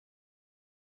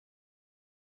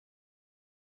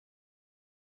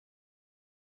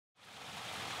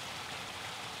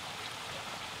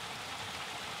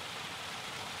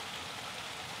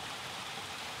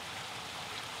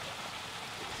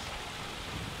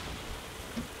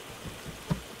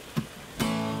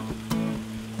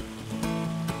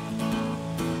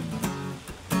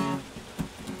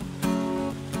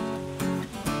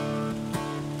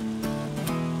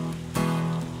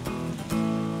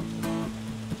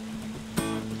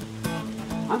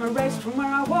I'm erased from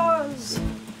where I was.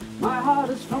 My heart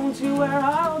is flown to where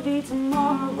I'll be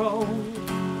tomorrow.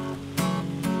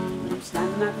 I'm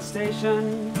standing at the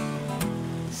station,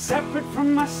 separate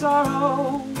from my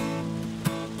sorrow.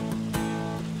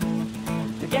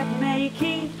 Forget may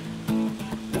keep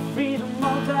the freedom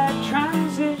of that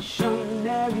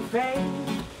transitionary phase.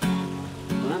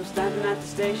 Well, I'm standing at the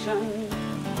station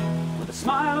with a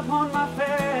smile upon my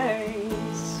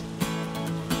face.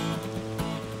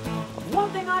 Of one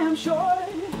thing I am sure,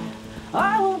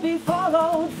 I won't be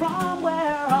followed from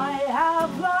where I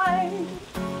have lied.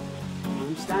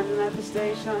 I'm standing at the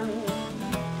station,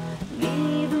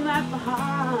 leaving that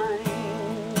behind.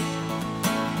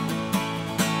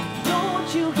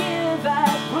 Don't you hear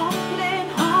that rumbling,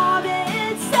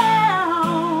 haunted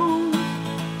sound?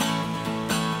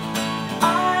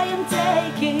 I am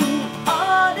taking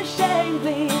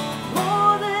unashamedly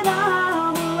more than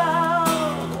I'm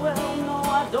allowed. Well, no,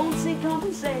 I don't seek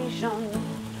compensation.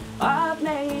 I've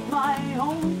made my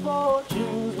own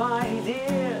fortunes, my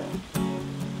dear.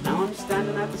 Now I'm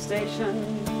standing at the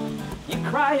station, you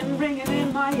crying, ringing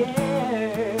in my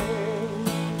ear.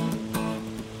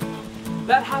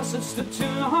 That house had stood too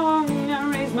long, I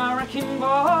raised my wrecking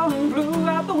ball and blew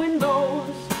out the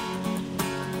windows.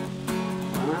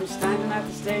 Well, I'm standing at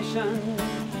the station,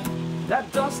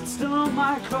 that dust still on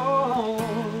my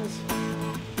clothes.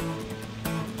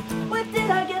 Where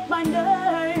did I get my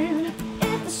nerve?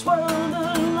 If the swirl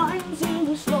of the lines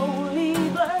you slowly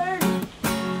blurred.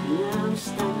 Yeah, I'm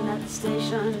standing at the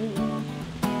station.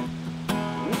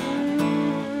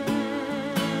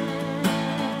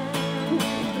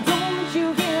 Don't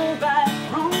you hear that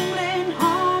rumbling,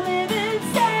 haunted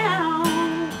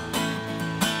sound?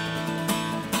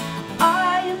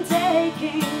 I am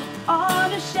taking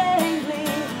unashamedly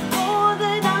more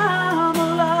than I'm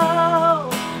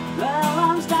allowed. Well,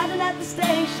 I'm standing at the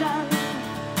station,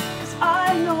 'cause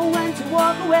I know when to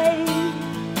walk away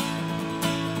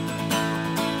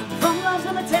from love's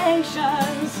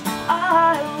limitations.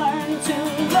 I learned to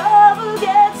love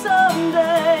again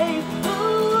someday.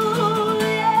 Ooh,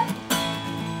 yeah.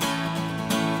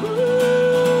 Ooh,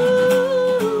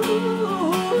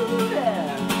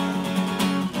 yeah.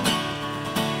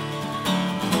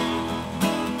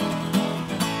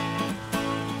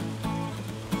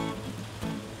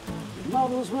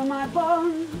 Models were my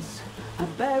bonds, a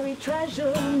buried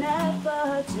treasure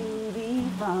never to be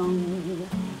found.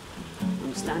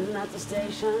 I'm standing at the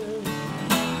station,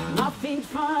 my feet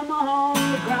firm on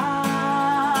the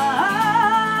ground.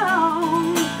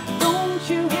 Don't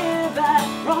you hear that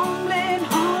rumbling,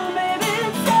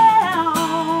 haunted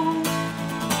sound?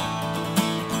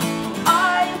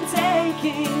 I am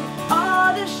taking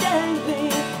unashamedly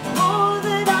more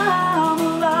than I'm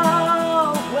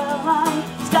allowed. Well, I'm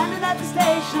standing at the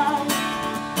station,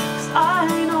 'cause I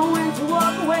know when to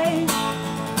walk away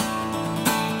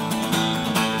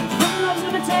from love's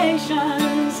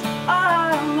limitations.